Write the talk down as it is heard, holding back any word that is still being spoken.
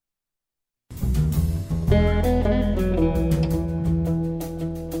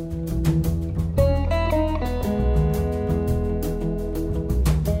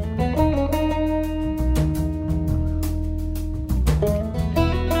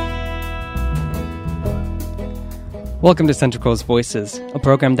Welcome to Central Coast Voices, a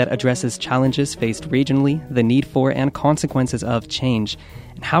program that addresses challenges faced regionally, the need for and consequences of change,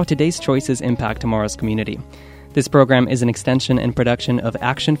 and how today's choices impact tomorrow's community. This program is an extension and production of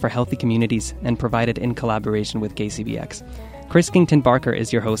Action for Healthy Communities and provided in collaboration with KCBX. Chris Kington-Barker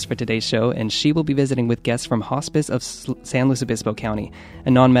is your host for today's show, and she will be visiting with guests from Hospice of San Luis Obispo County, a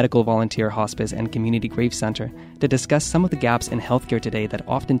non-medical volunteer hospice and community grief center, to discuss some of the gaps in healthcare today that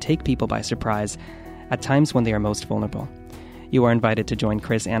often take people by surprise at times when they are most vulnerable. You are invited to join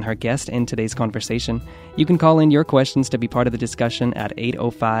Chris and her guest in today's conversation. You can call in your questions to be part of the discussion at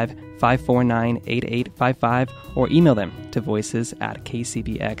 805-549-8855 or email them to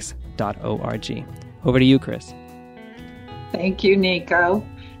voices@kcbx.org. Over to you, Chris. Thank you, Nico.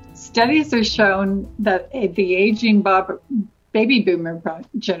 Studies have shown that the aging baby boomer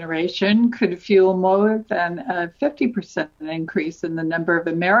generation could fuel more than a 50% increase in the number of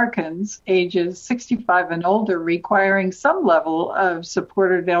Americans ages 65 and older requiring some level of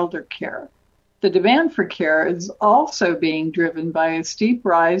supported elder care. The demand for care is also being driven by a steep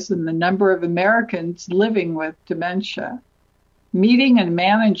rise in the number of Americans living with dementia. Meeting and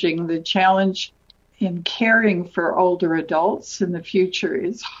managing the challenge in caring for older adults in the future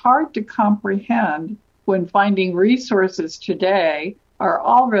is hard to comprehend when finding resources today are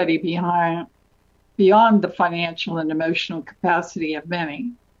already beyond the financial and emotional capacity of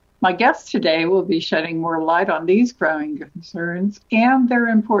many. My guest today will be shedding more light on these growing concerns and their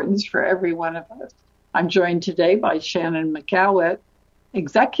importance for every one of us. I'm joined today by Shannon McCowett,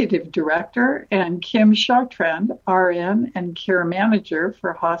 Executive Director, and Kim Chartrand, RN and Care Manager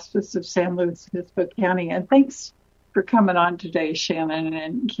for Hospice of San Luis Obispo County. And thanks for coming on today, Shannon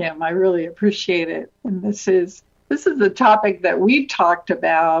and Kim. I really appreciate it. And this is a topic that we've talked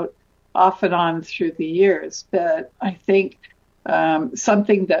about off and on through the years, but I think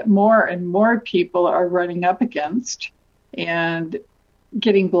something that more and more people are running up against and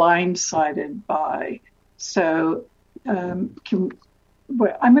getting blindsided by. So I'm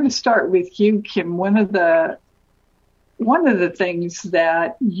going to start with you, Kim. One of the things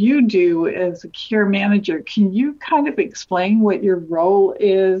that you do as a care manager, can you kind of explain what your role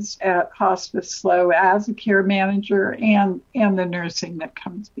is at Hospice SLO as a care manager and the nursing that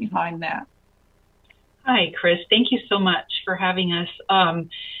comes behind that? Hi, Chris. Thank you so much for having us.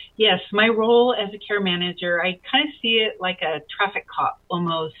 Yes, my role as a care manager, I kind of see it like a traffic cop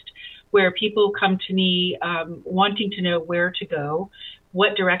almost, where people come to me wanting to know where to go,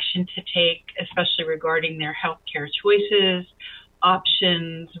 what direction to take, especially regarding their healthcare choices,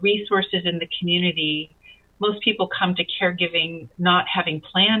 options, resources in the community. Most people come to caregiving not having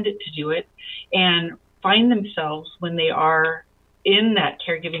planned to do it and find themselves when they are in that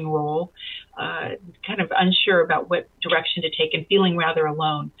caregiving role, kind of unsure about what direction to take and feeling rather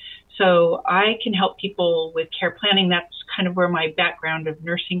alone. So I can help people with care planning. That's kind of where my background of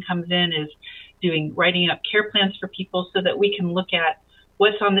nursing comes in, is writing up care plans for people so that we can look at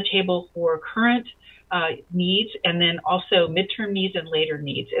what's on the table for current needs and then also midterm needs and later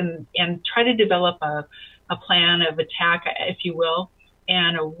needs, and try to develop a plan of attack, if you will,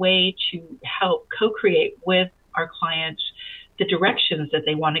 and a way to help co-create with our clients the directions that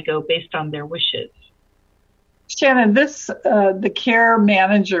they want to go based on their wishes. Shannon, the care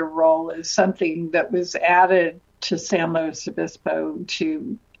manager role is something that was added to San Luis Obispo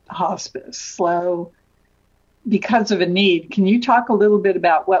to Hospice SLO because of a need. Can you talk a little bit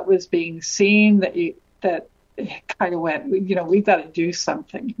about what was being seen that kind of went, we've got to do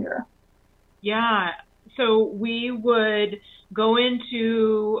something here? Yeah. So we would go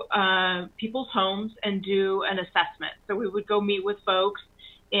into people's homes and do an assessment. So we would go meet with folks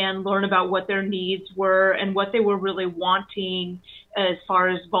and learn about what their needs were and what they were really wanting as far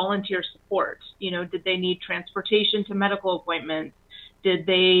as volunteer support. Did they need transportation to medical appointments? Did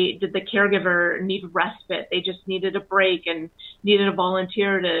the caregiver need respite? They just needed a break and needed a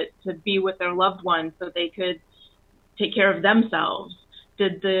volunteer to be with their loved one so they could take care of themselves.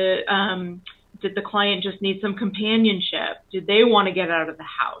 Did the client just need some companionship? Did they want to get out of the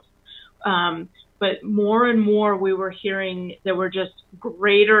house? But more and more we were hearing there were just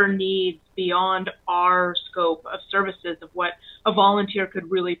greater needs beyond our scope of services of what a volunteer could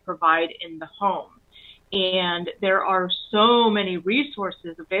really provide in the home. And there are so many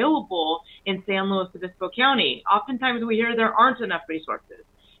resources available in San Luis Obispo County. Oftentimes we hear there aren't enough resources.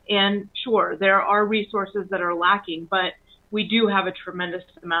 And sure, there are resources that are lacking, but we do have a tremendous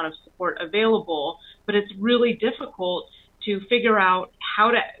amount of support available. But it's really difficult to figure out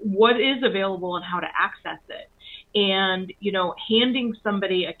what is available and how to access it. And, handing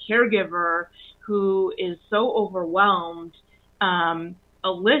somebody, a caregiver who is so overwhelmed, a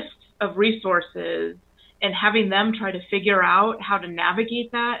list of resources and having them try to figure out how to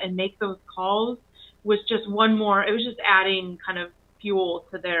navigate that and make those calls was just one more, it was just adding kind of fuel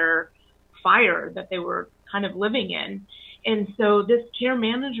to their fire that they were kind of living in. And so this care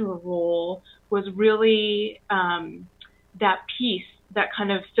manager role was really that piece that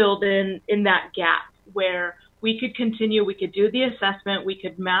kind of filled in that gap where we could continue, we could do the assessment, we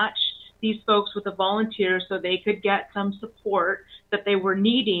could match these folks with a volunteer so they could get some support that they were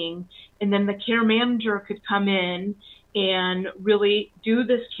needing. And then the care manager could come in and really do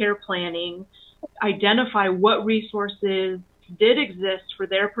this care planning, identify what resources did exist for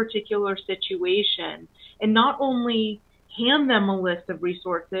their particular situation, and not only hand them a list of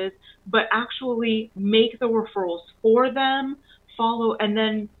resources, but actually make the referrals for them, follow. And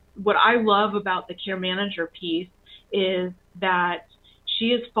then what I love about the care manager piece is that she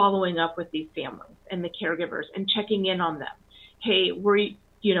is following up with these families and the caregivers and checking in on them. Hey,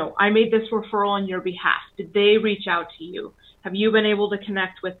 I made this referral on your behalf. Did they reach out to you? Have you been able to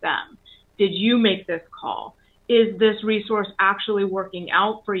connect with them? Did you make this call? Is this resource actually working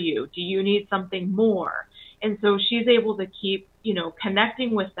out for you? Do you need something more? And so she's able to keep,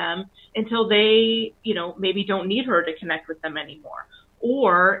 connecting with them until they, maybe don't need her to connect with them anymore.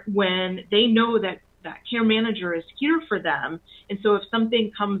 Or when they know that that care manager is here for them. And so if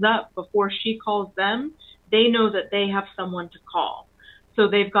something comes up before she calls them, they know that they have someone to call. So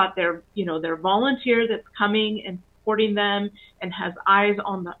they've got their volunteer that's coming and supporting them and has eyes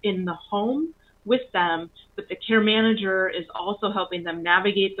in the home with them, but the care manager is also helping them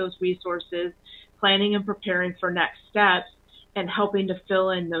navigate those resources, planning and preparing for next steps, and helping to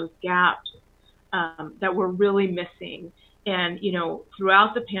fill in those gaps that we're really missing. And,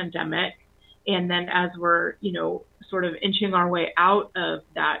 throughout the pandemic, and then as we're, sort of inching our way out of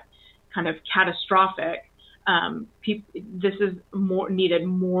that kind of catastrophic, this is needed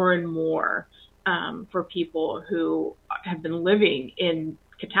more and more for people who have been living in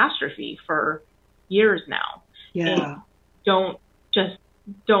catastrophe for years now. Yeah. And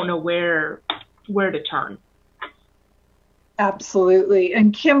don't know where to turn. Absolutely.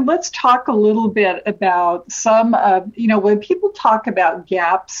 And Kim, let's talk a little bit about some of, when people talk about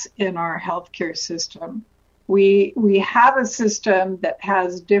gaps in our healthcare system, we have a system that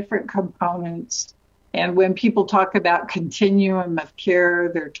has different components. And when people talk about continuum of care,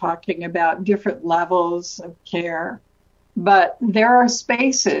 they're talking about different levels of care. But there are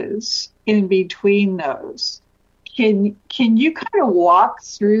spaces in between those. Can you kind of walk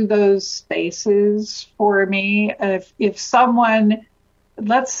through those spaces for me? If someone,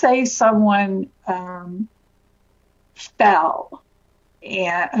 let's say someone fell,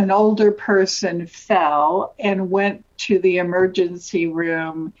 and an older person fell and went to the emergency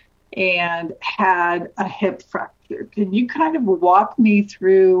room and had a hip fracture. Can you kind of walk me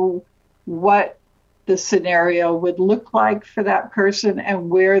through what the scenario would look like for that person and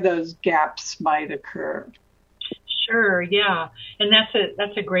where those gaps might occur? Sure, yeah. And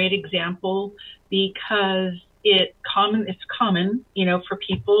that's a great example because it's common, for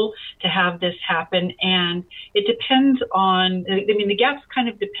people to have this happen. And it depends on, the gaps kind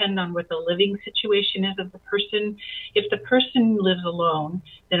of depend on what the living situation is of the person. If the person lives alone,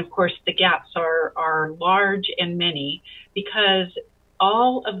 then of course the gaps are large and many because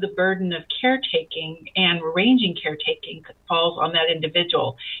all of the burden of caretaking and arranging caretaking falls on that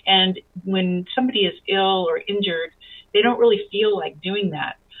individual. And when somebody is ill or injured, they don't really feel like doing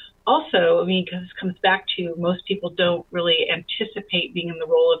that. Also, because this comes back to most people don't really anticipate being in the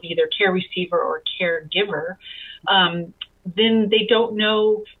role of either care receiver or caregiver, then they don't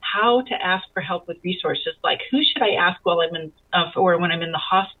know how to ask for help with resources. Like, who should I ask while I'm in, or when I'm in the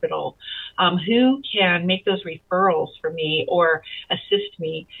hospital? Who can make those referrals for me or assist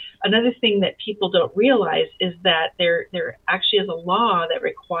me? Another thing that people don't realize is that there actually is a law that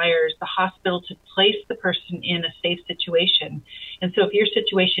requires the hospital to place the person in a safe situation. And so if your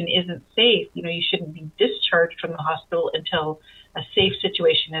situation isn't safe, you shouldn't be discharged from the hospital until a safe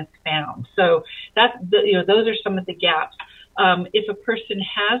situation is found. So those are some of the gaps. If a person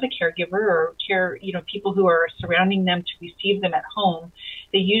has a caregiver or people who are surrounding them to receive them at home,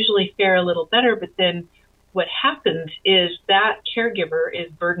 they usually fare a little better. But then what happens is that caregiver is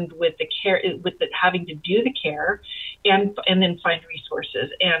burdened with having to do the care and then find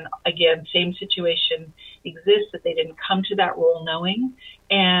resources. And again, same situation exists that they didn't come to that role knowing,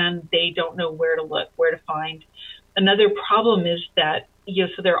 and they don't know where to look, where to find. Another problem is that,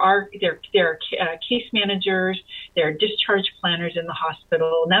 so there are case managers, there are discharge planners in the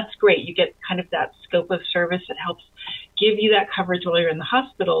hospital, and that's great. You get kind of that scope of service that helps give you that coverage while you're in the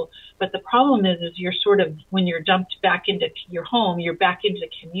hospital. But the problem is you're sort of, when you're dumped back into your home, you're back into the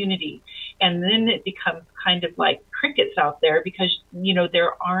community. And then it becomes kind of like crickets out there because,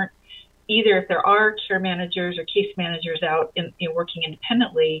 there aren't, either if there are care managers or case managers out in working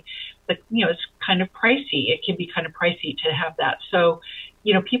independently, but, it's kind of pricey. It can be kind of pricey to have that. So,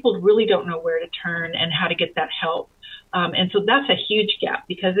 people really don't know where to turn and how to get that help. And so that's a huge gap,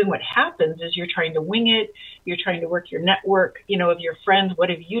 because then what happens is you're trying to wing it. You're trying to work your network, of your friends. What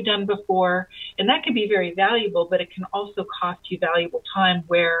have you done before? And that can be very valuable, but it can also cost you valuable time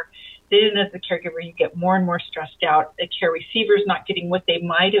where then as a caregiver, you get more and more stressed out. The care receiver is not getting what they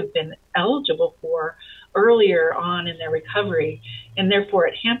might have been eligible for earlier on in their recovery, and therefore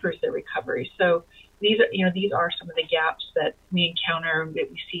it hampers their recovery. So these are some of the gaps that we encounter, that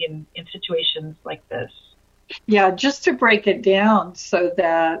we see in situations like this. Yeah, just to break it down so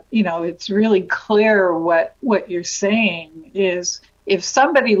that, it's really clear what you're saying is, if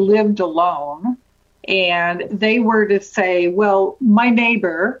somebody lived alone and they were to say, well, my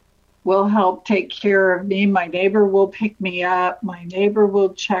neighbor will help take care of me, my neighbor will pick me up, my neighbor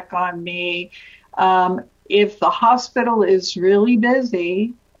will check on me. If the hospital is really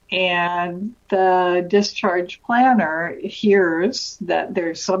busy and the discharge planner hears that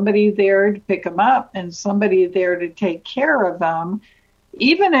there's somebody there to pick them up and somebody there to take care of them,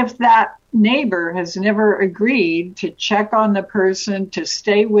 even if that neighbor has never agreed to check on the person, to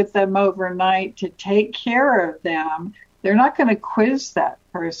stay with them overnight, to take care of them, they're not going to quiz that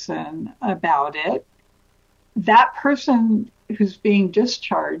person about it. That person who's being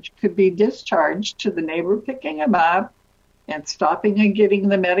discharged could be discharged to the neighbor picking them up and stopping and getting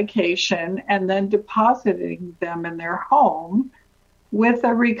the medication and then depositing them in their home with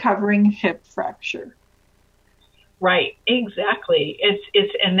a recovering hip fracture. Right, exactly.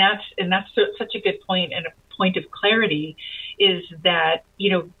 That's such a good point, and a point of clarity is that,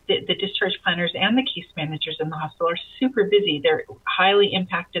 the discharge planners and the case managers in the hospital are super busy. They're highly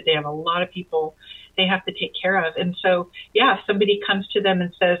impacted. They have a lot of people they have to take care of. And so, if somebody comes to them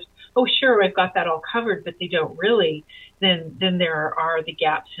and says, oh, sure, I've got that all covered, but they don't really, then there are the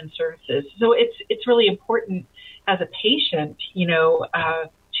gaps in services. So it's really important as a patient,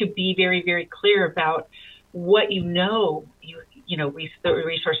 to be very, very clear about what the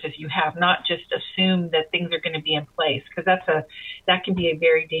resources you have, not just assume that things are going to be in place, because that can be a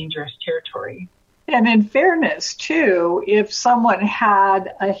very dangerous territory. And in fairness, too, if someone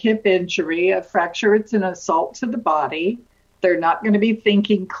had a hip injury, a fracture, it's an assault to the body, they're not going to be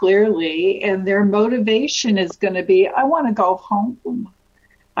thinking clearly, and their motivation is going to be, I want to go home.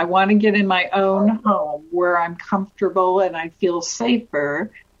 I want to get in my own home where I'm comfortable and I feel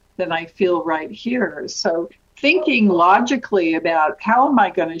safer than I feel right here. So thinking logically about, how am I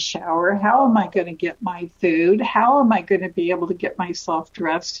going to shower? How am I going to get my food? How am I going to be able to get myself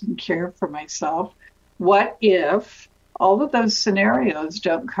dressed and care for myself? What if all of those scenarios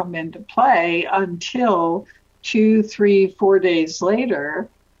don't come into play until 2, 3, 4 days later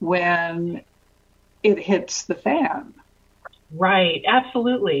when it hits the fan? Right,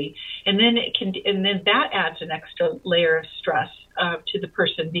 absolutely. And then that adds an extra layer of stress to the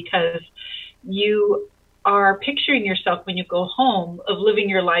person, because you are picturing yourself when you go home of living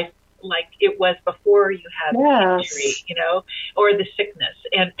your life like it was before you had the injury, or the sickness.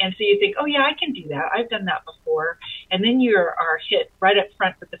 And so you think, oh yeah, I can do that. I've done that before. And then you are hit right up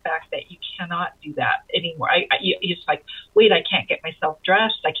front with the fact that you cannot do that anymore. It's like, wait, I can't get myself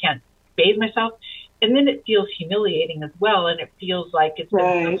dressed. I can't bathe myself. And then it feels humiliating as well. And it feels like it's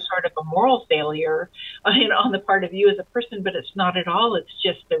been some sort of a moral failure on the part of you as a person, but it's not at all. It's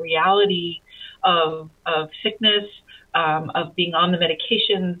just the reality of sickness, of being on the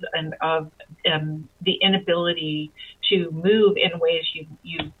medications, and of the inability to move in ways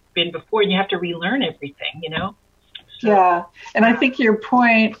you've been before, and you have to relearn everything, So, yeah, and I think your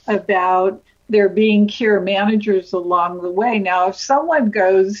point about there being care managers along the way. Now, if someone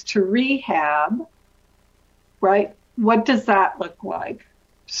goes to rehab, right, what does that look like?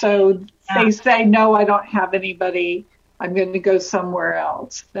 So they say, no, I don't have anybody, I'm going to go somewhere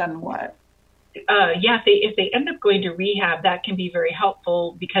else. Then what? If they end up going to rehab, that can be very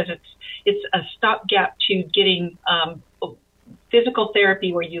helpful, because it's a stopgap to getting physical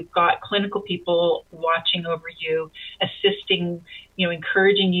therapy, where you've got clinical people watching over you, assisting,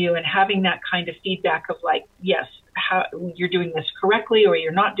 encouraging you, and having that kind of feedback of like, yes, how you're doing this correctly or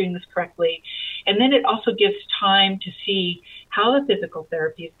you're not doing this correctly. And then it also gives time to see, how the physical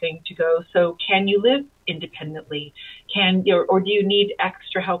therapy is going to go. So can you live independently? Or do you need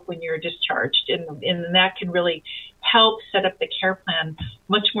extra help when you're discharged? And that can really help set up the care plan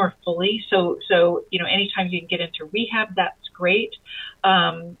much more fully. So anytime you can get into rehab, that's great.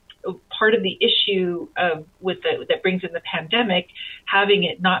 Part of the issue that brings in the pandemic, having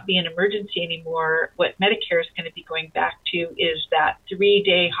it not be an emergency anymore, what Medicare is going to be going back to is that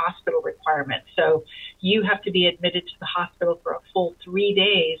 3-day hospital requirement. So you have to be admitted to the hospital for a full 3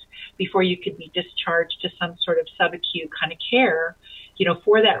 days before you could be discharged to some sort of subacute kind of care,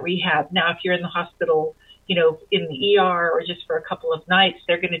 for that rehab. Now, if you're in the hospital, in the ER or just for a couple of nights,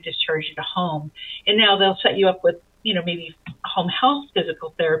 they're going to discharge you to home. And now they'll set you up with maybe home health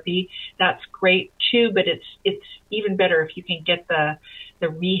physical therapy. That's great too, but it's even better if you can get the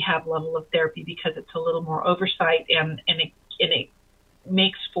rehab level of therapy, because it's a little more oversight and it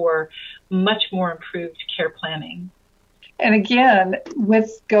makes for much more improved care planning. And again,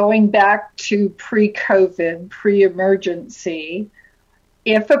 with going back to pre-COVID, pre-emergency,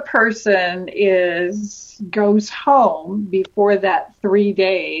 if a person goes home before that 3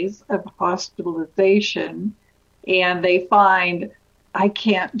 days of hospitalization, and they find, I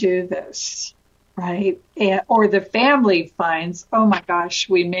can't do this, right? Or the family finds, oh my gosh,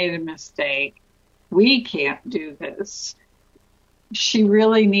 we made a mistake. We can't do this. She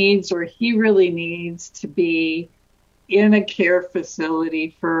really needs, or he really needs, to be in a care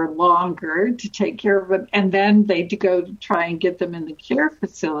facility for longer to take care of them. And then they go to try and get them in the care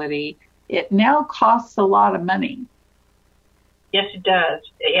facility. It now costs a lot of money. Yes, it does.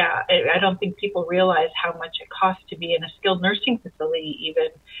 Yeah, I don't think people realize how much it costs to be in a skilled nursing facility, even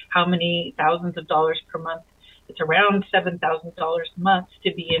how many thousands of dollars per month. It's around $7,000 a month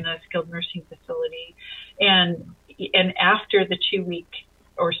to be in a skilled nursing facility. And after the 2-week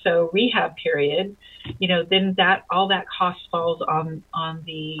or so rehab period, then all that cost falls on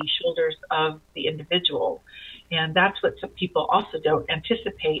the shoulders of the individual. And that's what some people also don't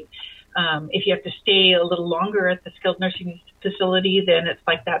anticipate. If you have to stay a little longer at the skilled nursing facility, then it's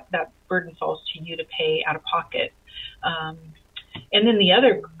like that burden falls to you to pay out of pocket. And then the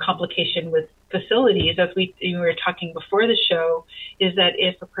other complication with facilities, as we were talking before the show, is that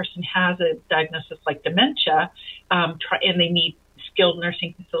if a person has a diagnosis like dementia, and they need skilled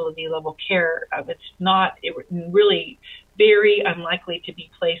nursing facility level care, it's really very unlikely to be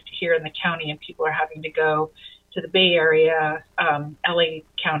placed here in the county, and people are having to go to the Bay Area, LA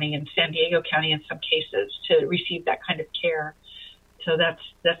County, and San Diego County in some cases to receive that kind of care. So that's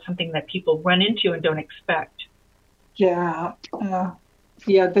something that people run into and don't expect. Yeah.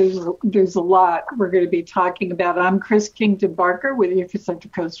 There's a lot we're going to be talking about. I'm Chris Kingdon Barker with you for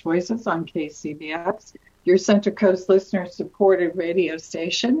Central Coast Voices on KCBX, your Central Coast listener-supported radio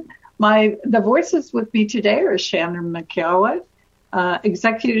station. The voices with me today are Shannon McElweth,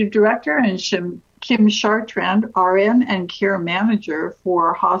 Executive Director, and Kim Chartrand, RN and Care Manager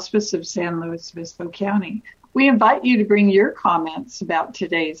for Hospice of San Luis Obispo County. We invite you to bring your comments about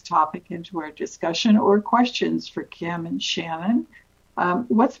today's topic into our discussion, or questions for Kim and Shannon.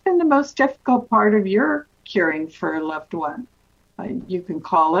 What's been the most difficult part of your caring for a loved one? You can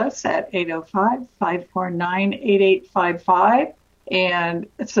call us at 805-549-8855 and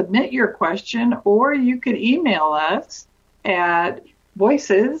submit your question, or you could email us at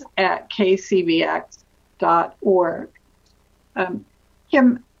voices@kcbx.org.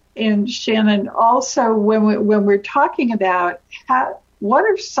 Kim and Shannon, also, when we're talking about what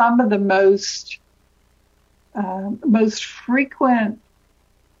are some of the most frequent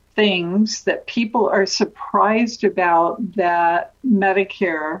things that people are surprised about that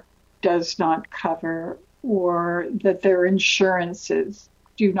Medicare does not cover, or that their insurances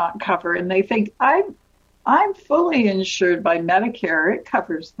do not cover, and they think, I'm fully insured by Medicare. It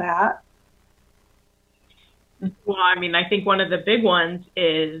covers that. Well, I think one of the big ones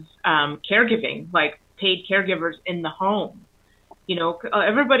is caregiving, like paid caregivers in the home. Most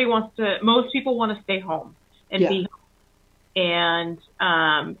people want to stay home and be home. And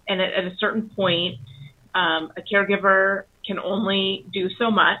at a certain point, a caregiver can only do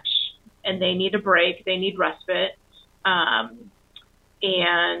so much, and they need a break, they need respite, and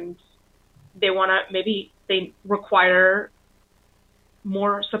they require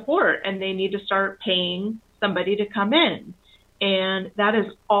more support, and they need to start paying somebody to come in. And that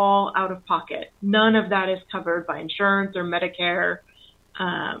is all out of pocket. None of that is covered by insurance or Medicare.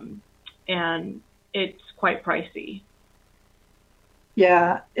 And it's quite pricey.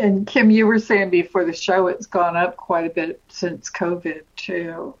 Yeah. And Kim, you were saying before the show, it's gone up quite a bit since COVID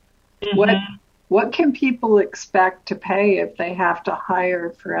too. Mm-hmm. What can people expect to pay if they have to hire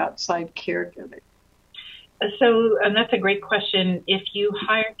for outside caregiving? So that's a great question. If you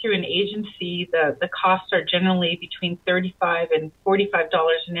hire through an agency, the costs are generally between $35 and $45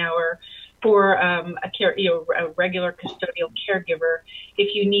 an hour for a regular custodial caregiver.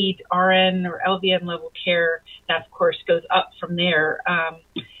 If you need RN or LVN level care, that of course goes up from there.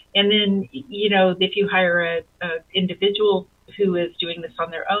 And then, if you hire a individual who is doing this on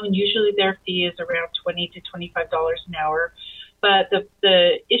their own, usually their fee is around $20 to $25 an hour. But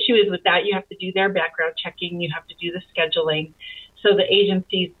the issue is with that, you have to do their background checking, you have to do the scheduling. So the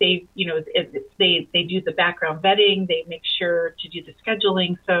agencies, they do the background vetting, they make sure to do the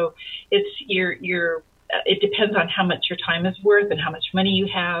scheduling. So it's it depends on how much your time is worth and how much money you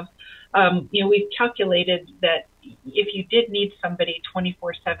have. We've calculated that if you did need somebody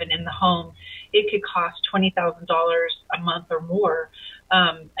 24/7 in the home, it could cost $20,000 a month or more.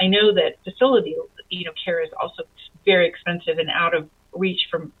 I know that facility, care is also very expensive and out of reach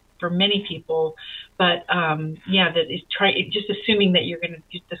for many people. But just assuming that you're going to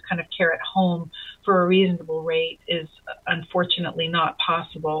do this kind of care at home for a reasonable rate is unfortunately not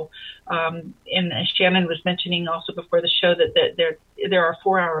possible. And as Shannon was mentioning also before the show, that there are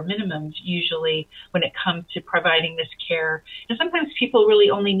 4-hour minimums usually when it comes to providing this care. And sometimes people really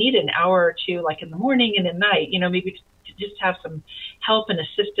only need an hour or two, like in the morning and at night, maybe to just have some help and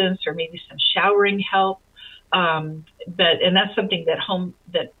assistance or maybe some showering help. And that's something that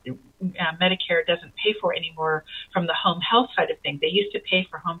Medicare doesn't pay for anymore from the home health side of things. They used to pay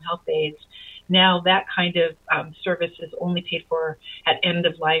for home health aides. Now that kind of service is only paid for at end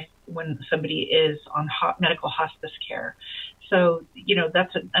of life when somebody is on medical hospice care. So,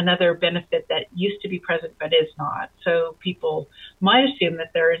 that's another benefit that used to be present but is not. So people might assume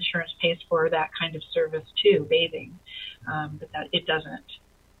that their insurance pays for that kind of service too, bathing, but that it doesn't.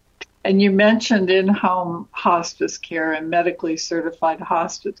 And you mentioned in-home hospice care and medically certified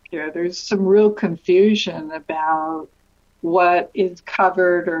hospice care. There's some real confusion about what is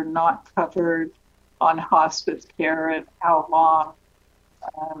covered or not covered on hospice care and how long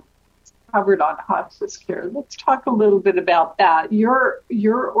it's covered on hospice care. Let's talk a little bit about that. Your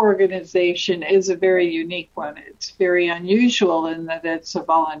organization is a very unique one. It's very unusual in that it's a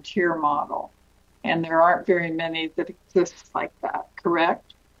volunteer model, and there aren't very many that exist like that,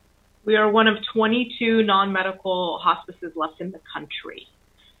 correct? We are one of 22 non-medical hospices left in the country.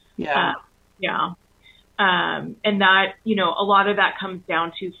 Yeah. And that, a lot of that comes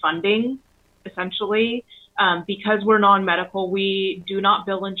down to funding, essentially. Because we're non-medical, we do not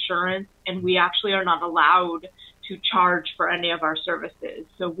bill insurance, and we actually are not allowed to charge for any of our services.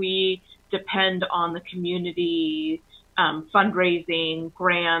 So we depend on the community fundraising,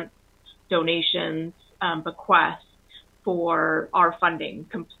 grants, donations, bequests for our funding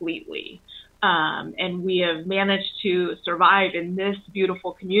completely. And we have managed to survive in this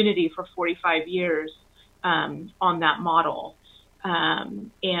beautiful community for 45 years on that model.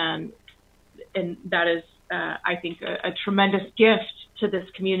 And that is, I think, a tremendous gift to this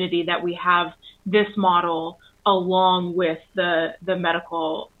community that we have this model along with the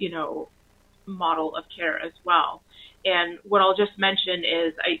medical, model of care as well. And what I'll just mention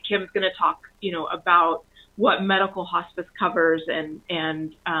is Kim's going to talk, about what medical hospice covers and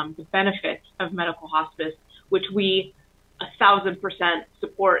the benefits of medical hospice, which we 1,000%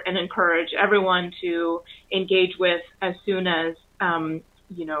 support and encourage everyone to engage with as soon as,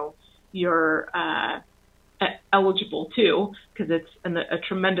 you're eligible to, because it's a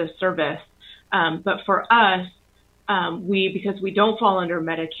tremendous service. But for us, because we don't fall under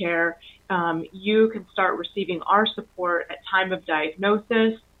Medicare, you can start receiving our support at time of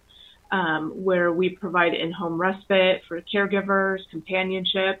diagnosis, where we provide in-home respite for caregivers,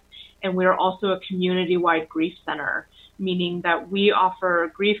 companionship, and we are also a community-wide grief center, meaning that we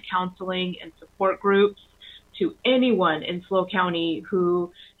offer grief counseling and support groups to anyone in SLO County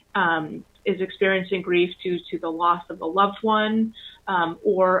who is experiencing grief due to the loss of a loved one,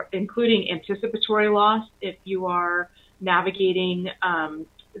 or including anticipatory loss if you are navigating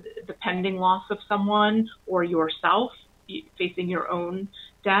the pending loss of someone or yourself facing your own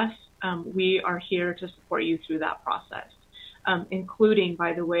death. We are here to support you through that process, including,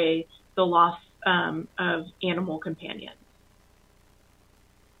 by the way, the loss of animal companions.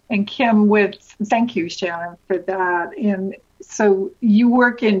 And Kim, thank you, Shannon, for that. And so you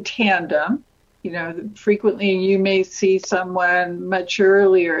work in tandem. Frequently you may see someone much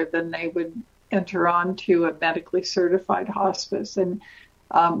earlier than they would enter onto a medically certified hospice. And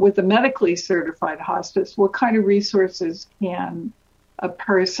with a medically certified hospice, what kind of resources can a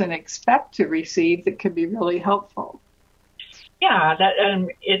person expect to receive that could be really helpful? Yeah,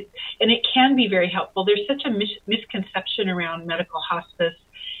 it can be very helpful. There's such a misconception around medical hospice.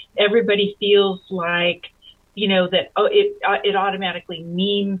 Everybody feels like that it automatically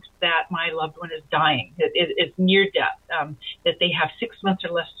means that my loved one is dying, that it's near death, that they have 6 months or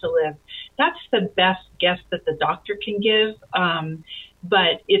less to live. That's the best guess that the doctor can give.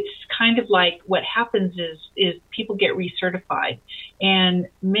 But it's kind of like what happens is people get recertified. And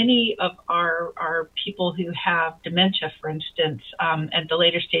many of our people who have dementia, for instance, at the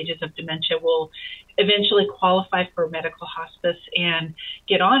later stages of dementia will eventually qualify for medical hospice and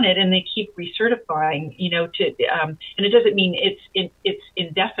get on it, and they keep recertifying, and it doesn't mean it's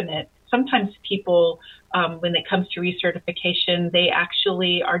indefinite. Sometimes people, when it comes to recertification, they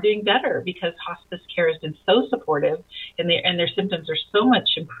actually are doing better because hospice care has been so supportive and their symptoms are so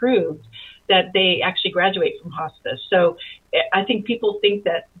much improved that they actually graduate from hospice. So I think people think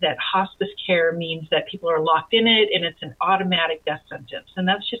that hospice care means that people are locked in it and it's an automatic death sentence. And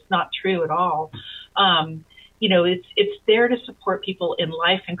that's just not true at all. It's there to support people in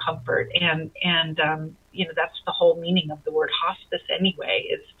life and comfort. And that's the whole meaning of the word hospice anyway,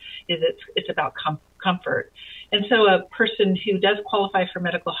 is it's about comfort. And so a person who does qualify for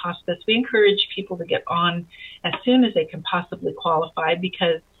medical hospice, we encourage people to get on as soon as they can possibly qualify,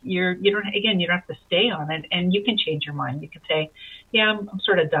 because you don't have to stay on it, and you can change your mind. You can say, yeah, I'm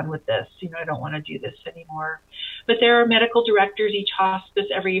sort of done with this. I don't want to do this anymore. But there are medical directors.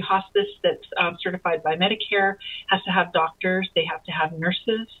 Every hospice that's certified by Medicare has to have doctors. They have to have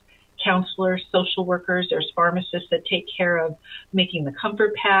nurses, counselors, social workers. There's pharmacists that take care of making the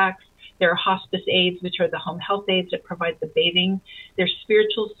comfort packs. There are hospice aides, which are the home health aides that provide the bathing. There's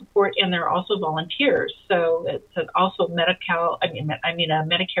spiritual support, and there are also volunteers. So it's also a Medicare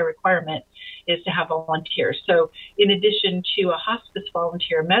requirement is to have volunteers. So in addition to a hospice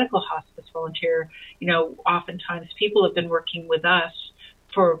volunteer, a medical hospice volunteer, oftentimes people have been working with us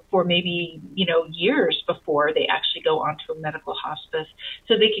for maybe, years before they actually go onto a medical hospice,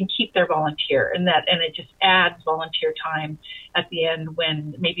 so they can keep their volunteer, and it just adds volunteer time at the end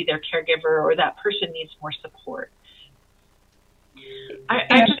when maybe their caregiver or that person needs more support.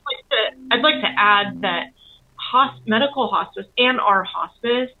 I'd like to add that medical hospice and our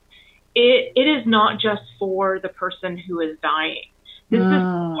hospice, it is not just for the person who is dying. This is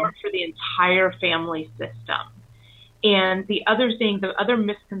support for the entire family system. And the other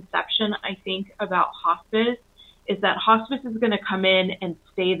misconception, I think, about hospice is that hospice is going to come in and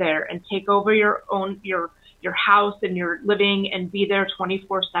stay there and take over your house and your living and be there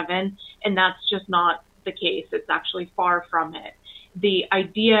 24/7. And that's just not the case. It's actually far from it. The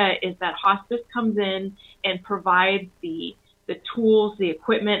idea is that hospice comes in and provides the tools, the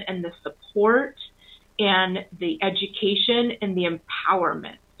equipment, and the support, and the education and the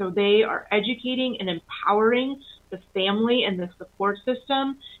empowerment. So they are educating and empowering the family and the support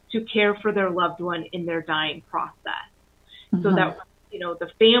system to care for their loved one in their dying process. Mm-hmm. So that,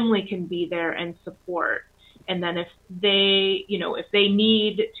 the family can be there and support. And then if they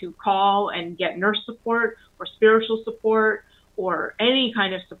need to call and get nurse support or spiritual support or any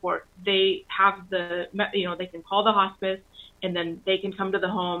kind of support, they have they can call the hospice, and then they can come to the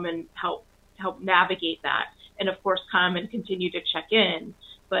home and help navigate that. And of course, come and continue to check in.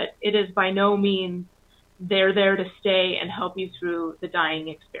 But it is by no means they're there to stay and help you through the dying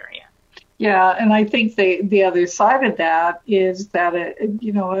experience. Yeah, and I think the other side of that is that,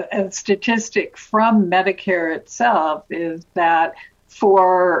 a statistic from Medicare itself is that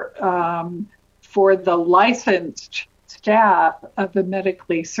for the licensed staff of a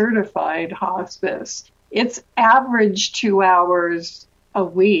medically certified hospice, it's average 2 hours a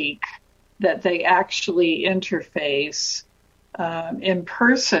week that they actually interface in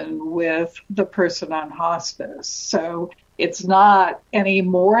person with the person on hospice. So it's not any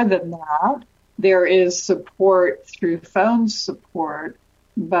more than that. There is support through phone support,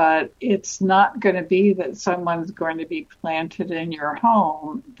 but it's not going to be that someone's going to be planted in your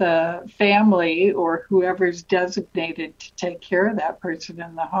home. The family or whoever's designated to take care of that person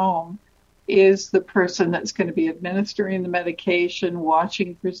in the home is the person that's going to be administering the medication,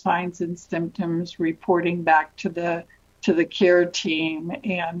 watching for signs and symptoms, reporting back to the care team,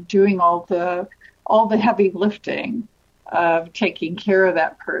 and doing all the heavy lifting of taking care of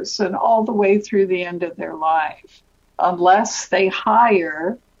that person all the way through the end of their life, unless they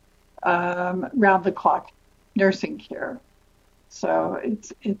hire round-the-clock nursing care. So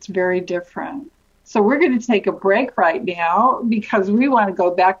it's very different. So we're going to take a break right now because we want to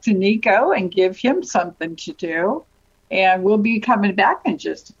go back to Nico and give him something to do. And we'll be coming back in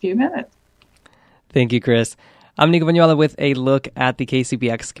just a few minutes. Thank you, Chris. I'm Nico Vignola with a look at the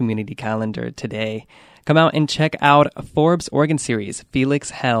KCBX community calendar today. Come out and check out Forbes Organ Series, Felix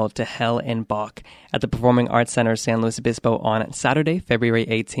Hell to Hell in Bach, at the Performing Arts Center, San Luis Obispo on Saturday, February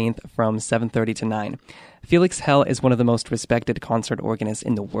 18th from 7:30 to 9. Felix Hell is one of the most respected concert organists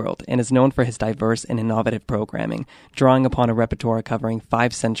in the world and is known for his diverse and innovative programming, drawing upon a repertoire covering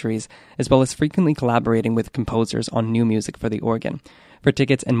 5 centuries, as well as frequently collaborating with composers on new music for the organ. For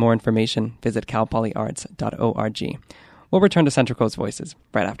tickets and more information, visit calpolyarts.org. We'll return to Central Coast Voices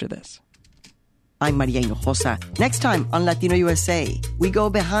right after this. I'm Maria Hinojosa. Next time on Latino USA, we go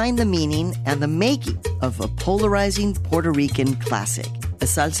behind the meaning and the making of a polarizing Puerto Rican classic, a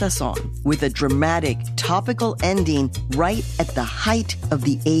salsa song with a dramatic, topical ending right at the height of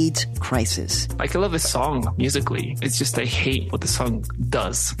the AIDS crisis. I can love a song musically. It's just I hate what the song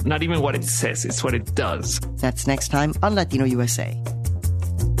does. Not even what it says, it's what it does. That's next time on Latino USA.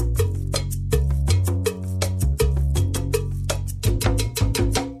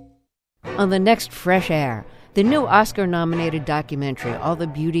 On the next Fresh Air, the new Oscar-nominated documentary, All the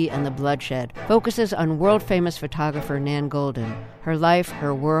Beauty and the Bloodshed, focuses on world-famous photographer Nan Goldin, her life,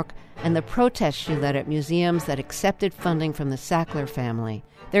 her work, and the protests she led at museums that accepted funding from the Sackler family.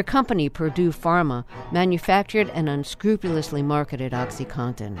 Their company, Purdue Pharma, manufactured and unscrupulously marketed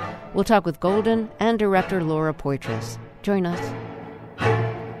OxyContin. We'll talk with Goldin and director Laura Poitras. Join us.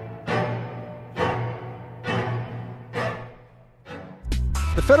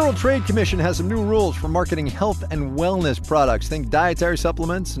 The Federal Trade Commission has some new rules for marketing health and wellness products. Think dietary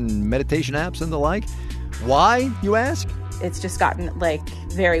supplements and meditation apps and the like. Why, you ask? It's just gotten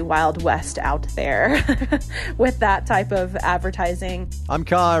very Wild West out there with that type of advertising. I'm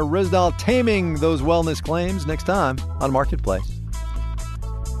Kai Rizdal, taming those wellness claims next time on Marketplace.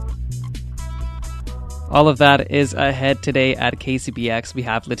 All of that is ahead today at KCBX. We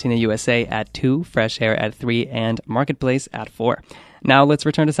have Latina USA at 2, Fresh Air at 3, and Marketplace at 4. Now let's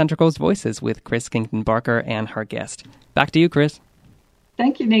return to Central Coast Voices with Chris Kington-Barker and her guest. Back to you, Chris.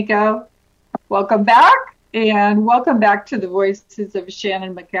 Thank you, Nico. Welcome back, and welcome back to the voices of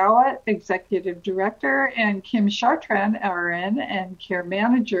Shannon McGowan, Executive Director, and Kim Chartrand, RN and Care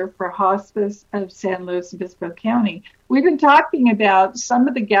Manager for Hospice of San Luis Obispo County. We've been talking about some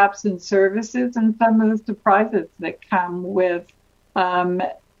of the gaps in services and some of the surprises that come with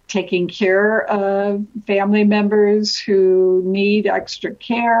taking care of family members who need extra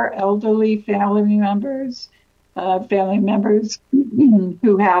care, elderly family members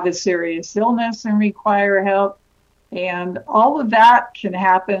who have a serious illness and require help. And all of that can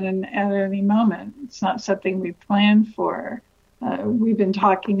happen at any moment. It's not something we plan for. We've been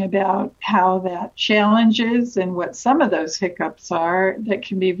talking about how that challenges and what some of those hiccups are that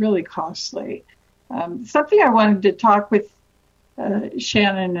can be really costly. Something I wanted to talk with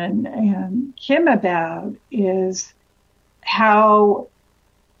Shannon and Kim about is how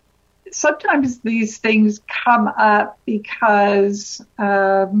sometimes these things come up because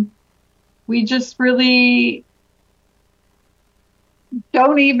we just really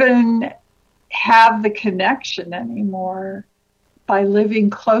don't even have the connection anymore by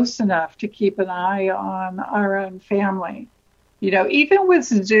living close enough to keep an eye on our own family. Even with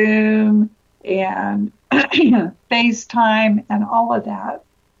Zoom and FaceTime and all of that,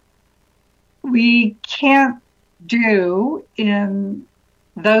 we can't do in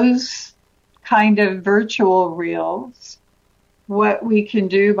those kind of virtual reels what we can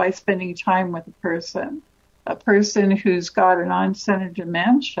do by spending time with a person who's got an onset of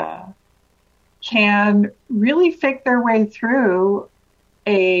dementia can really fake their way through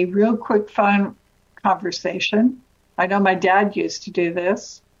a real quick, fun conversation. I know my dad used to do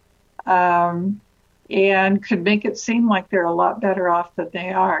this. And could make it seem like they're a lot better off than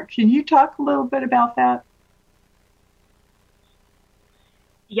they are. Can you talk a little bit about that?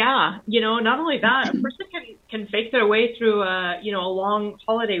 Yeah, not only that, a person can fake their way through a long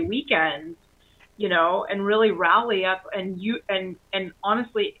holiday weekend, and really rally up and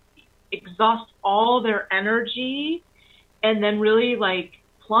honestly exhaust all their energy and then really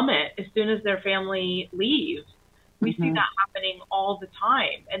plummet as soon as their family leaves. We see that happening all the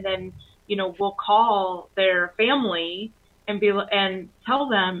time. And then we'll call their family and tell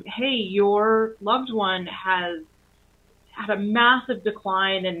them, hey, your loved one has had a massive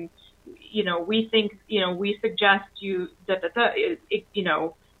decline, and we think we suggest you they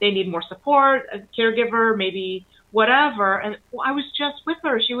need more support, a caregiver, maybe whatever. And I was just with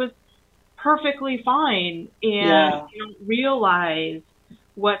her; she was perfectly fine, and you don't realize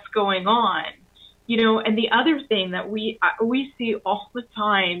what's going on. And the other thing that we see all the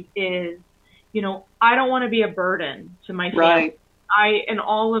time is, I don't want to be a burden to my family. Right. And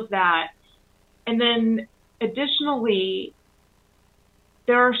all of that. And then additionally,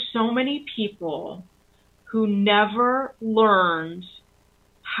 there are so many people who never learned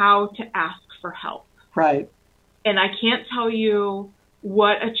how to ask for help. Right. And I can't tell you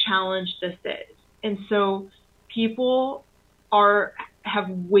what a challenge this is. And so people have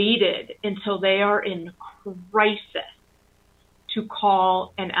waited until they are in crisis to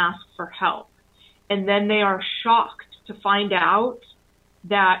call and ask for help. And then they are shocked to find out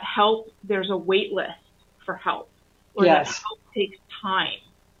that there's a wait list for help, or yes. that help takes time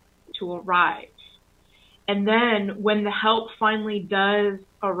to arrive. And then when the help finally does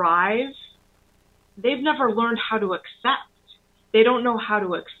arrive, they've never learned how to accept. They don't know how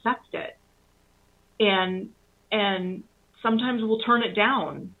to accept it. And sometimes we'll turn it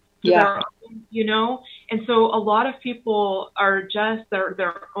down. Yeah. And so a lot of people are just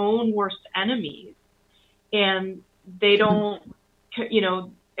their own worst enemies, and they don't,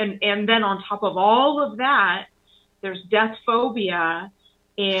 and then on top of all of that, there's death phobia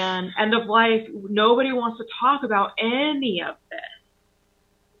and end of life. Nobody wants to talk about any of this.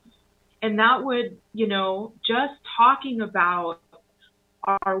 And that would, just talking about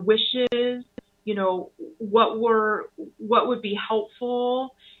our wishes, what would be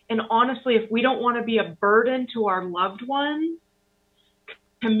helpful. And honestly, if we don't want to be a burden to our loved ones,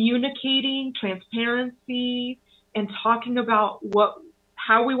 communicating, transparency, and talking about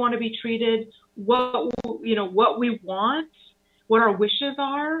how we want to be treated, what we want, what our wishes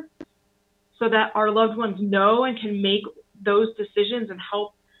are, so that our loved ones know and can make those decisions and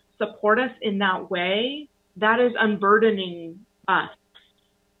help support us in that way, that is unburdening us.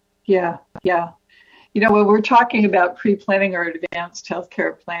 Yeah. When we're talking about pre-planning or advanced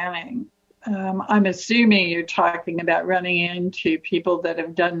healthcare planning, I'm assuming you're talking about running into people that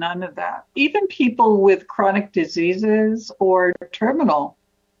have done none of that. Even people with chronic diseases or terminal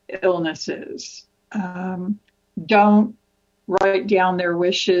illnesses don't write down their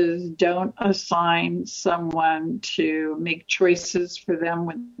wishes, don't assign someone to make choices for them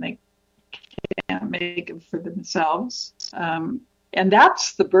when they can't make it for themselves. And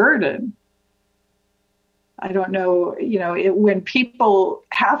that's the burden. I don't know, when people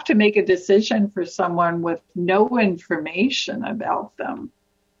have to make a decision for someone with no information about them,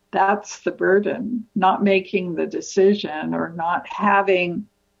 that's the burden. Not making the decision or not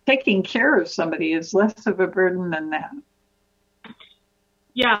taking care of somebody is less of a burden than that.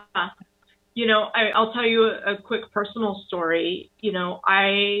 Yeah. I'll tell you a quick personal story.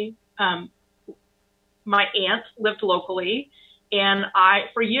 My aunt lived locally, and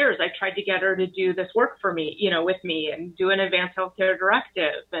for years, I tried to get her to do this work for me, with me, and do an advanced healthcare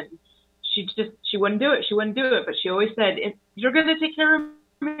directive. And she wouldn't do it. She wouldn't do it. But she always said, "You're going to take care of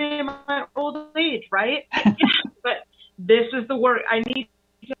me in my old age, right?" Yeah, but this is the work. I need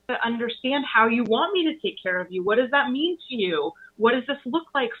to understand how you want me to take care of you. What does that mean to you? What does this look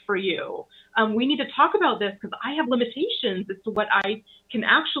like for you? We need to talk about this because I have limitations as to what I can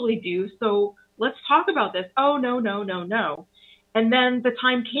actually do. So let's talk about this. Oh, no. And then the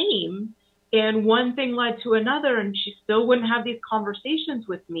time came, and one thing led to another, and she still wouldn't have these conversations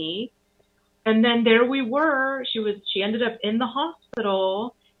with me. And then there we were. She ended up in the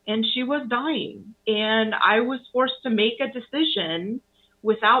hospital, and she was dying. And I was forced to make a decision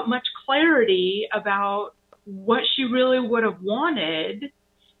without much clarity about what she really would have wanted.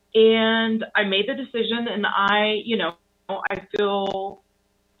 And I made the decision, and I feel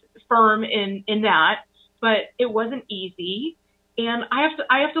firm in that, but it wasn't easy. And I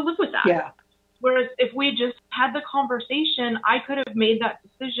have to live with that. Yeah. Whereas if we just had the conversation, I could have made that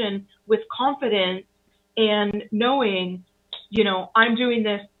decision with confidence and knowing, I'm doing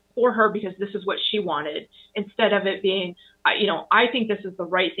this for her because this is what she wanted, instead of it being, I think this is the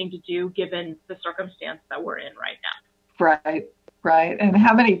right thing to do given the circumstance that we're in right now. Right. And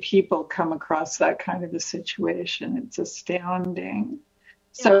how many people come across that kind of a situation? It's astounding.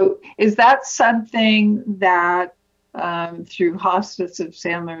 Yeah. So is that something that through Hospice of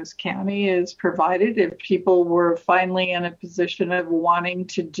San Luis County is provided if people were finally in a position of wanting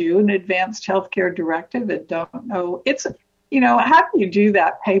to do an advanced healthcare directive and don't know? It's, how do you do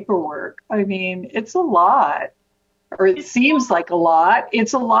that paperwork? I mean, it's a lot, or it seems like a lot.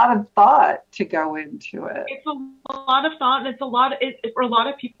 It's a lot of thought to go into it. It's a lot of thought, and for a lot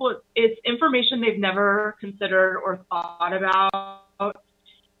of people, it's information they've never considered or thought about,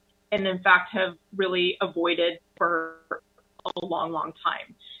 and in fact have really avoided for a long, long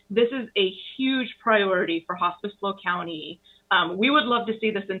time. This is a huge priority for Hospice Flow County. We would love to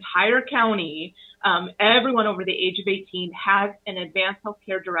see this entire county, everyone over the age of 18 has an advanced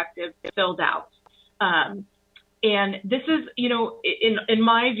healthcare directive filled out. And this is, in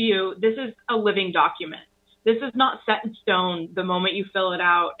my view, this is a living document. This is not set in stone the moment you fill it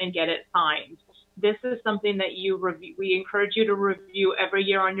out and get it signed. this is something that we encourage you to review every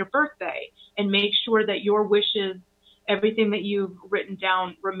year on your birthday, and make sure that your wishes, everything that you've written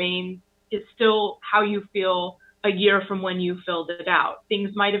down is still how you feel a year from when you filled it out.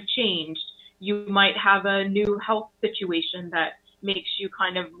 Things might have changed. You might have a new health situation that makes you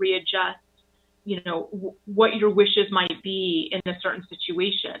kind of readjust, what your wishes might be in a certain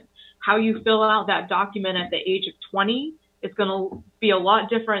situation. How you fill out that document at the age of 20 is going to be a lot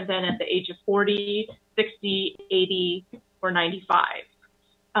different than at the age of 40, 60, 80, or 95.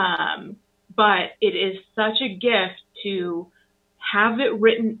 But it is such a gift to have it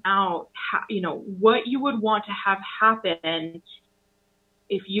written out, what you would want to have happen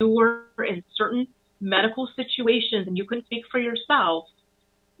if you were in certain medical situations and you couldn't speak for yourself,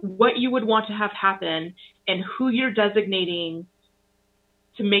 what you would want to have happen and who you're designating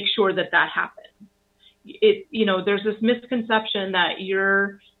to make sure that happens. There's this misconception that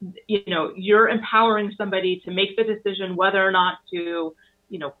you're empowering somebody to make the decision whether or not to,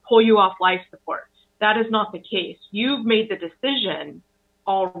 pull you off life support. That is not the case. You've made the decision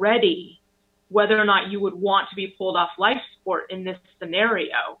already whether or not you would want to be pulled off life support in this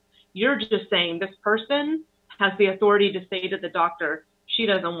scenario. You're just saying this person has the authority to say to the doctor, she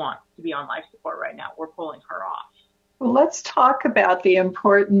doesn't want to be on life support right now. We're pulling her off. Well, let's talk about the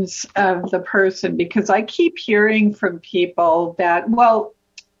importance of the person, because I keep hearing from people that, well,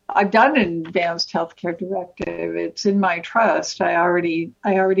 I've done an advanced healthcare directive. It's in my trust. I already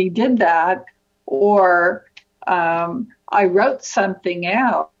did that. Or I wrote something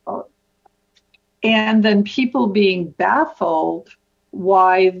out. And then people being baffled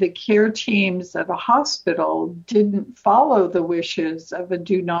why the care teams at a hospital didn't follow the wishes of a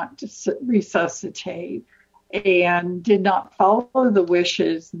do not resuscitate, and did not follow the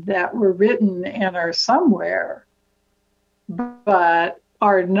wishes that were written and are somewhere, but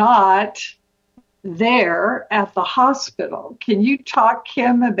are not there at the hospital. Can you talk,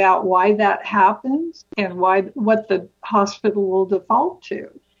 Kim, about why that happens and what the hospital will default to?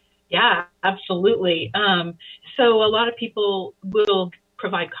 Yeah, absolutely. So a lot of people will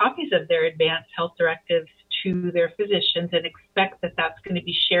provide copies of their advanced health directives to their physicians and expect that that's going to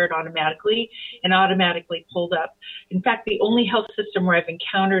be shared automatically and automatically pulled up. In fact, the only health system where I've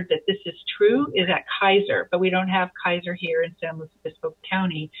encountered that this is true is at Kaiser, but we don't have Kaiser here in San Luis Obispo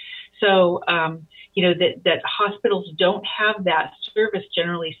County. So, that hospitals don't have that service,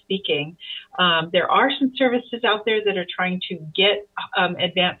 generally speaking. There are some services out there that are trying to get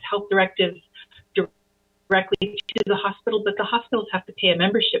advanced health directives directly to the hospital, but the hospitals have to pay a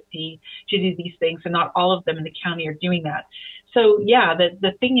membership fee to do these things, and not all of them in the county are doing that. So, yeah,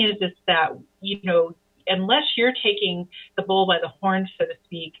 the thing is that, unless you're taking the bull by the horn, so to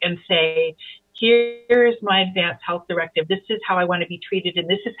speak, and say, here's my advanced health directive, this is how I want to be treated, and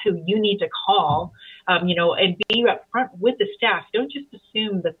this is who you need to call, and be upfront with the staff. Don't just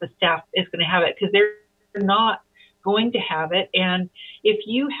assume that the staff is going to have it, because they're not going to have it. And if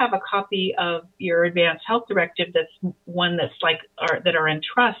you have a copy of your advanced health directive, that's one that's that are in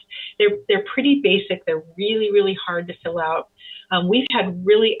trust, they're pretty basic. They're really, really hard to fill out. We've had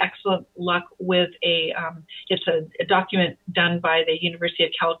really excellent luck with it's a document done by the University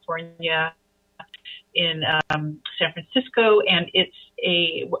of California in San Francisco, and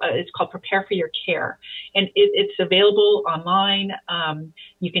it's called Prepare for Your Care, and it's available online.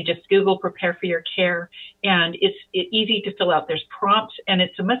 You can just Google Prepare for Your Care, and it's easy to fill out. There's prompts, and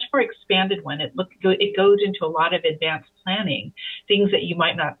it's a much more expanded one. It goes into a lot of advanced planning, things that you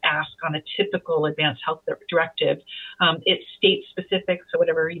might not ask on a typical advanced health directive. It's state specific, so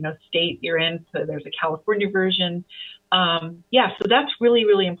whatever state you're in. So there's a California version. So that's really,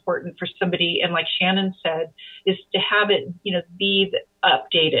 really important for somebody. And like Shannon said, is to have it, be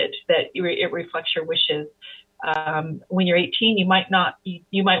updated, that it reflects your wishes. When you're 18, you might want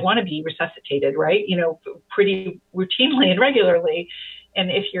to be resuscitated, right? Pretty routinely and regularly. And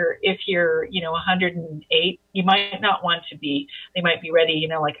if you're 108, you might not want to be. They might be ready,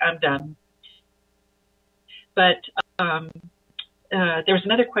 like I'm done. But, there was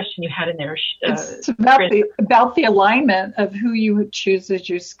another question you had in there. It's about the alignment of who you would choose as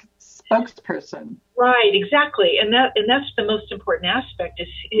your spokesperson. Right, exactly, and that's the most important aspect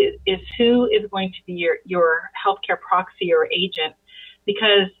is who is going to be your healthcare proxy or agent,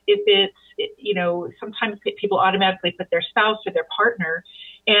 because if it's sometimes people automatically put their spouse or their partner,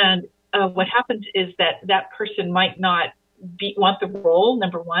 and what happens is that person might not want the role.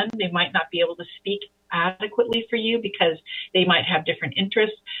 Number one, they might not be able to speak adequately for you because they might have different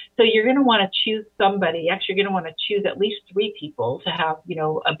interests. So you're going to want to choose somebody. Actually, you're going to want to choose at least 3 people to have,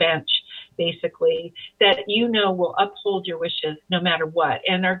 a bench, basically, that will uphold your wishes no matter what,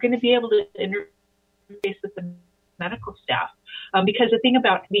 and are going to be able to interface with the medical staff. Because the thing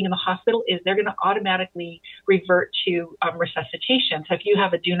about being in the hospital is they're going to automatically revert to resuscitation. So if you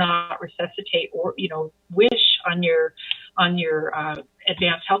have a do not resuscitate or, wish on your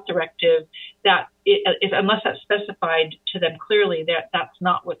advanced health directive, that unless that's specified to them clearly, that's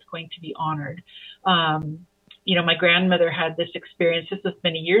not what's going to be honored. My grandmother had this experience. This was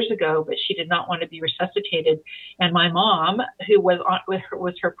many years ago, but she did not want to be resuscitated. And my mom, who was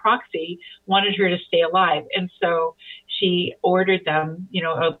her proxy, wanted her to stay alive. And so she ordered them,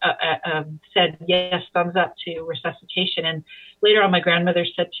 said, yes, thumbs up to resuscitation. And later on, my grandmother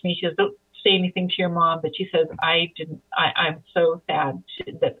said to me, she goes, don't say anything to your mom. But she says, I'm so sad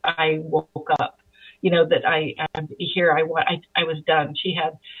that I woke up, that I'm here. I was done. She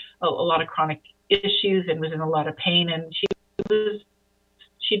had a lot of chronic issues and was in a lot of pain, and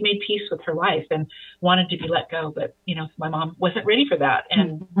she'd made peace with her life and wanted to be let go, but my mom wasn't ready for that,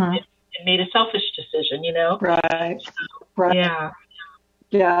 and it made a selfish decision, Right.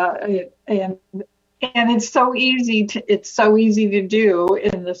 And it's so easy to do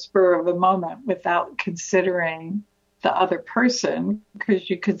in the spur of a moment without considering the other person, because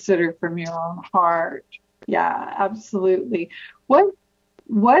you consider from your own heart. Yeah, absolutely.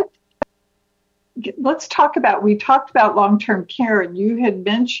 Let's talk about, we talked about long-term care, and you had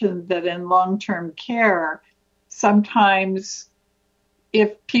mentioned that in long-term care, sometimes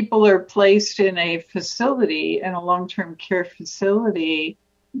if people are placed in a long-term care facility,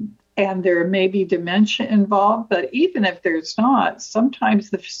 and there may be dementia involved, but even if there's not, sometimes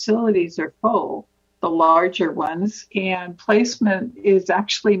the facilities are full, the larger ones, and placement is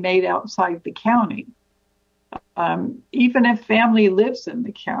actually made outside the county. Even if family lives in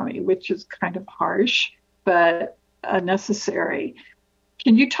the county, which is kind of harsh, but necessary.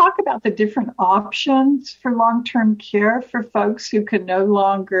 Can you talk about the different options for long-term care for folks who can no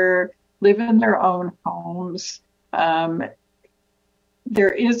longer live in their own homes?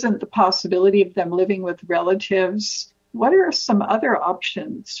 There isn't the possibility of them living with relatives. What are some other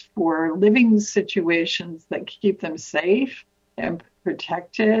options for living situations that keep them safe and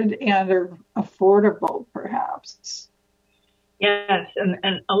protected and are affordable, perhaps? Yes,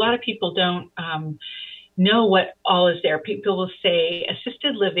 and a lot of people don't know what all is there. People will say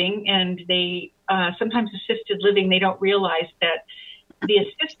assisted living, and they sometimes assisted living, they don't realize that the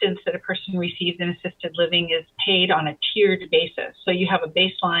assistance that a person receives in assisted living is paid on a tiered basis. So you have a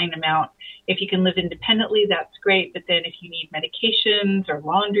baseline amount. If you can live independently, that's great. But then if you need medications or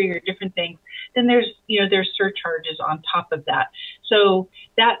laundry or different things, then there's surcharges on top of that. So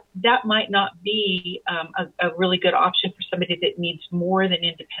that might not be a really good option for somebody that needs more than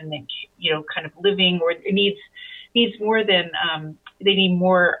independent, kind of living, or needs more than, they need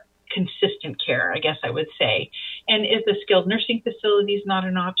more consistent care, I guess I would say. And if the skilled nursing facility is not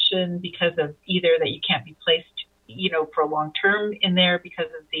an option because of either that you can't be placed, for long term in there because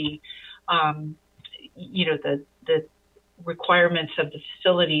of the, the requirements of the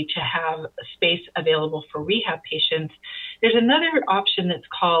facility to have a space available for rehab patients. There's another option that's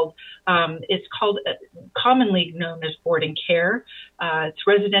called, commonly known as board and care. It's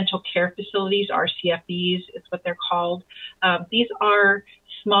residential care facilities, RCFEs is what they're called. These are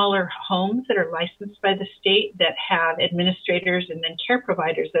smaller homes that are licensed by the state that have administrators and then care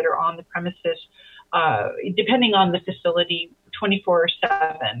providers that are on the premises, depending on the facility,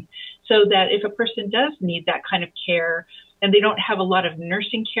 24/7. So that if a person does need that kind of care and they don't have a lot of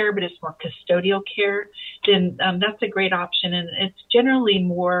nursing care, but it's more custodial care, then that's a great option. And it's generally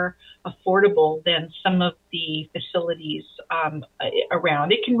more affordable than some of the facilities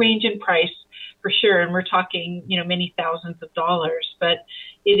around. It can range in price for sure, and we're talking, many thousands of dollars, but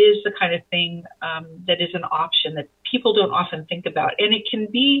it is the kind of thing that is an option that people don't often think about. And it can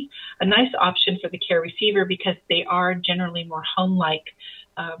be a nice option for the care receiver because they are generally more home-like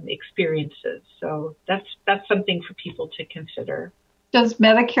experiences. So that's something for people to consider. Does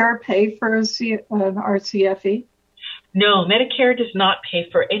Medicare pay for an RCFE? No, Medicare does not pay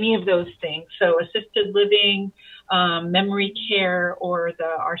for any of those things. So assisted living, memory care, or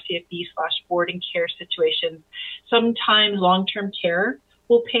the RCFE/boarding care situations. Sometimes long-term care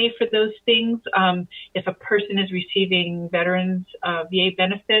will pay for those things. If a person is receiving veterans VA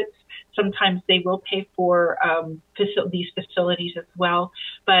benefits, sometimes they will pay for these facilities as well.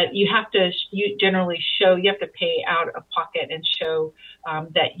 But you have to pay out of pocket and show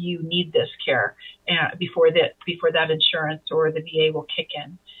that you need this care before that insurance or the VA will kick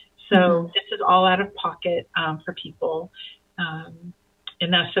in. So This is all out of pocket for people,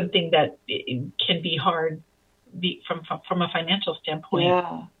 and that's something that can be hard from a financial standpoint.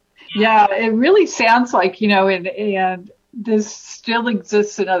 Yeah, it really sounds like, and this still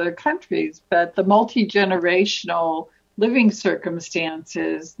exists in other countries, but the multi-generational living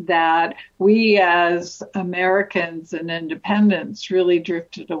circumstances that we as Americans and independents really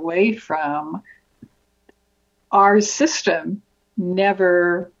drifted away from, our system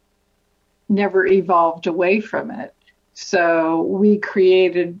never evolved away from it. So we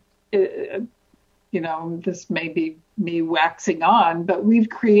created, this may be me waxing on, but we've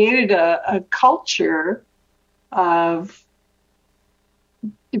created a culture of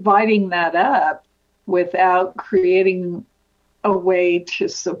dividing that up without creating a way to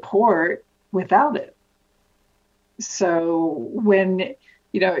support without it. So when,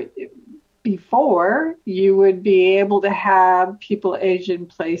 before you would be able to have people age in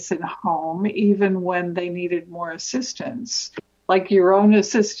place in home, even when they needed more assistance, like your own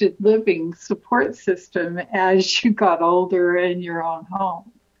assisted living support system as you got older in your own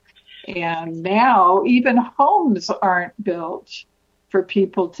home. And now even homes aren't built for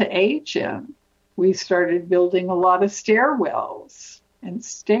people to age in. We started building a lot of stairwells and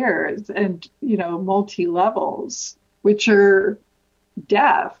stairs and, multi-levels, which are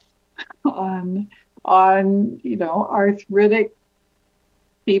death on arthritic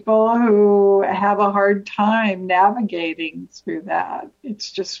people who have a hard time navigating through that.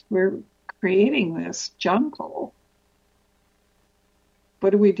 It's just, we're creating this jungle.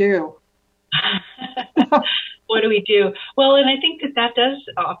 What do we do? What do we do? Well, and I think that does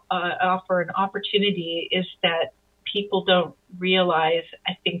offer an opportunity, is that people don't realize,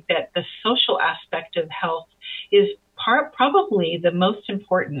 I think, that the social aspect of health is probably the most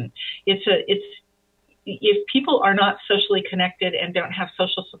important. If people are not socially connected and don't have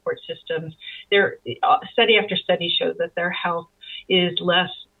social support systems, study after study shows that their health is less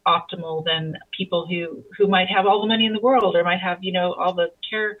optimal than people who might have all the money in the world or might have, all the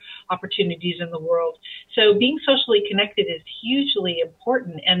care opportunities in the world. So being socially connected is hugely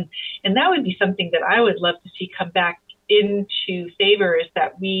important. And that would be something that I would love to see come back into favor, is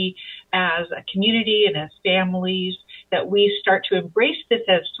that we as a community and as families, that we start to embrace this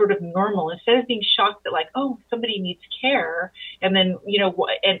as sort of normal, instead of being shocked that, like, oh, somebody needs care, and then,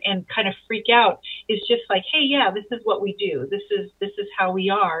 and kind of freak out. It's just like, hey, yeah, this is what we do. This is how we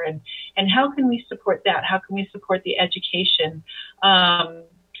are. And how can we support that? How can we support the education?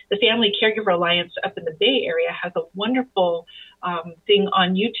 The Family Caregiver Alliance up in the Bay Area has a wonderful thing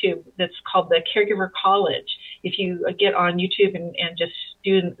on YouTube that's called the Caregiver College. If you get on YouTube and just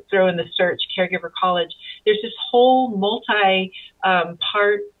throw in the search Caregiver College, there's this whole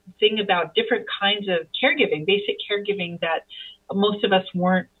multi-part thing about different kinds of caregiving, basic caregiving that most of us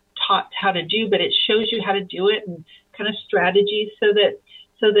weren't taught how to do, but it shows you how to do it and kind of strategies so that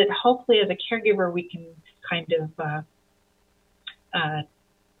hopefully as a caregiver we can kind of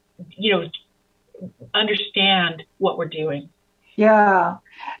understand what we're doing. Yeah.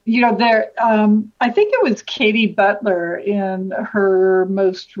 I think it was Katie Butler in her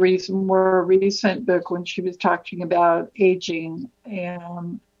more recent book when she was talking about aging,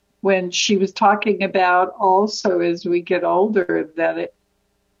 and when she was talking about also as we get older that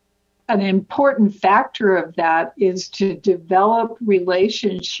an important factor of that is to develop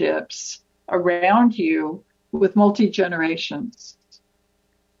relationships around you with multi-generations.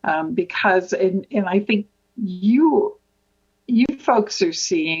 Because, and I think you folks are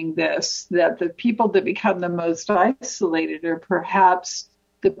seeing this, that the people that become the most isolated are perhaps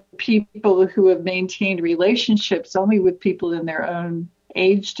the people who have maintained relationships only with people in their own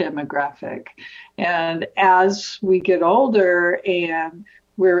age demographic. And as we get older and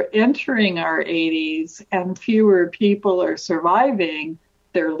we're entering our 80s and fewer people are surviving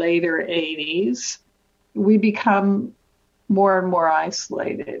their later 80s, we become more and more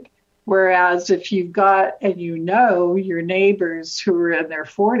isolated. Whereas if you've got, and your neighbors who are in their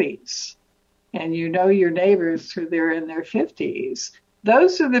 40s, and your neighbors who are in their 50s,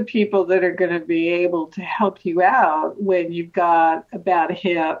 those are the people that are going to be able to help you out when you've got a bad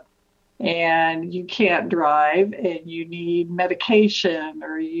hip and you can't drive and you need medication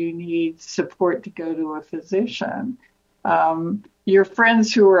or you need support to go to a physician. Your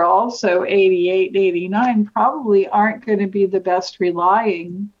friends who are also 88 and 89 probably aren't going to be the best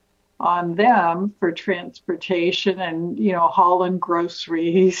relying on them for transportation and, hauling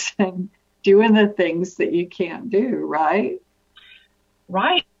groceries and doing the things that you can't do, right?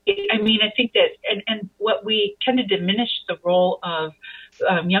 Right. I mean, I think that, and what we tend to diminish the role of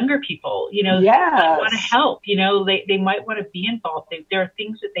younger people, yes. They want to help, they might want to be involved. There are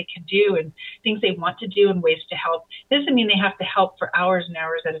things that they can do and things they want to do and ways to help. It doesn't mean they have to help for hours and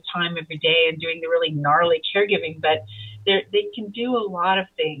hours at a time every day and doing the really gnarly caregiving, but they can do a lot of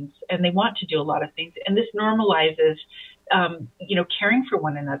things and they want to do a lot of things. And this normalizes caring for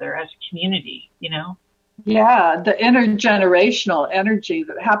one another as a community, Yeah, the intergenerational energy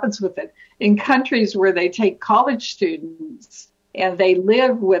that happens with it. In countries where they take college students and they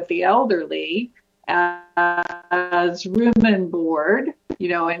live with the elderly as room and board,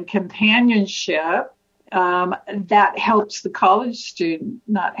 and companionship, that helps the college student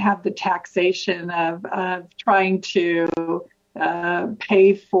not have the taxation of trying to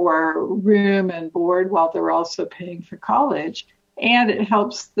pay for room and board while they're also paying for college. And it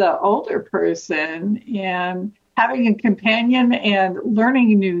helps the older person in having a companion and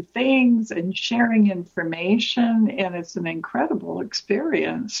learning new things and sharing information. And it's an incredible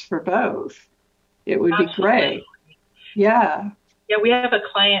experience for both. It would be great. Yeah. Yeah, we have a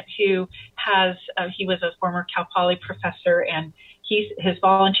client who has, he was a former Cal Poly professor, and his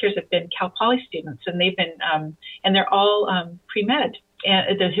volunteers have been Cal Poly students, and they've been, and they're all pre-med,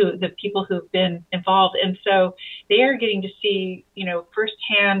 and the people who've been involved. And so they are getting to see,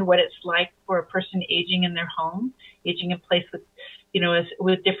 firsthand what it's like for a person aging in their home, aging in place with,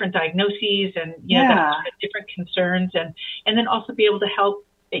 with different diagnoses and, different concerns, and then also be able to help,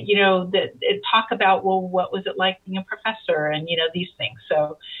 talk about, well, what was it like being a professor, and, these things.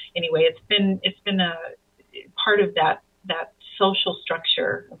 So anyway, it's been a part of that social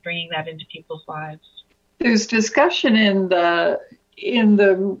structure of bringing that into people's lives. There's discussion in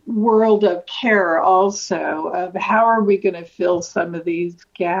the world of care also of how are we going to fill some of these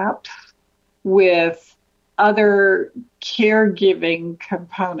gaps with other caregiving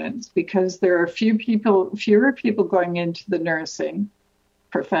components, because there are fewer people going into the nursing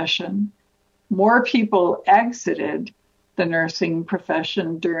profession. More people exited the nursing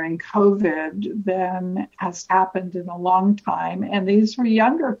profession during COVID than has happened in a long time. And these were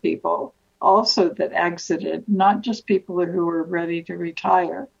younger people also that exited, not just people who were ready to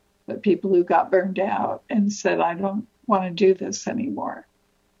retire, but people who got burned out and said, I don't want to do this anymore.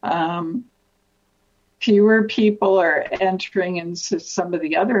 Fewer people are entering into some of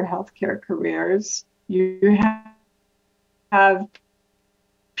the other healthcare careers. You have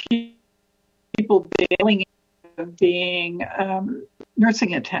people bailing of being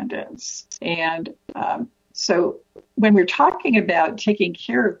nursing attendants. And so when we're talking about taking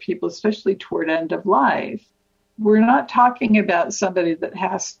care of people, especially toward end of life, we're not talking about somebody that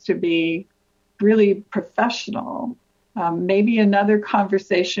has to be really professional. Maybe another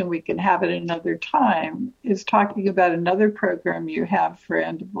conversation we can have at another time is talking about another program you have for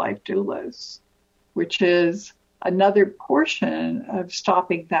end-of-life doulas, which is another portion of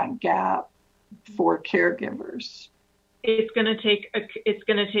stopping that gap for caregivers. It's going to take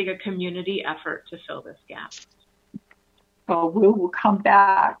a community effort to fill this gap. Well, we'll come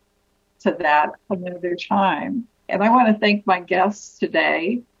back to that another time. And I want to thank my guests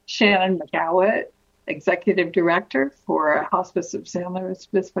today, Shannon McGowitt, Executive Director for Hospice of San Luis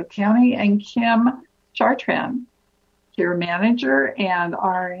Obispo County, and Kim Chartrand, Care Manager and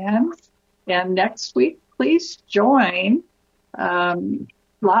RN. And next week, please join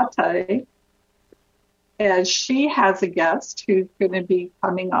Latte, as she has a guest who's going to be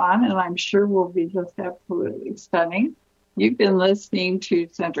coming on, and I'm sure will be just absolutely stunning. You've been listening to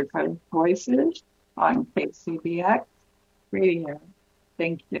Central Coast Voices on KCBX Radio.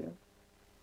 Thank you.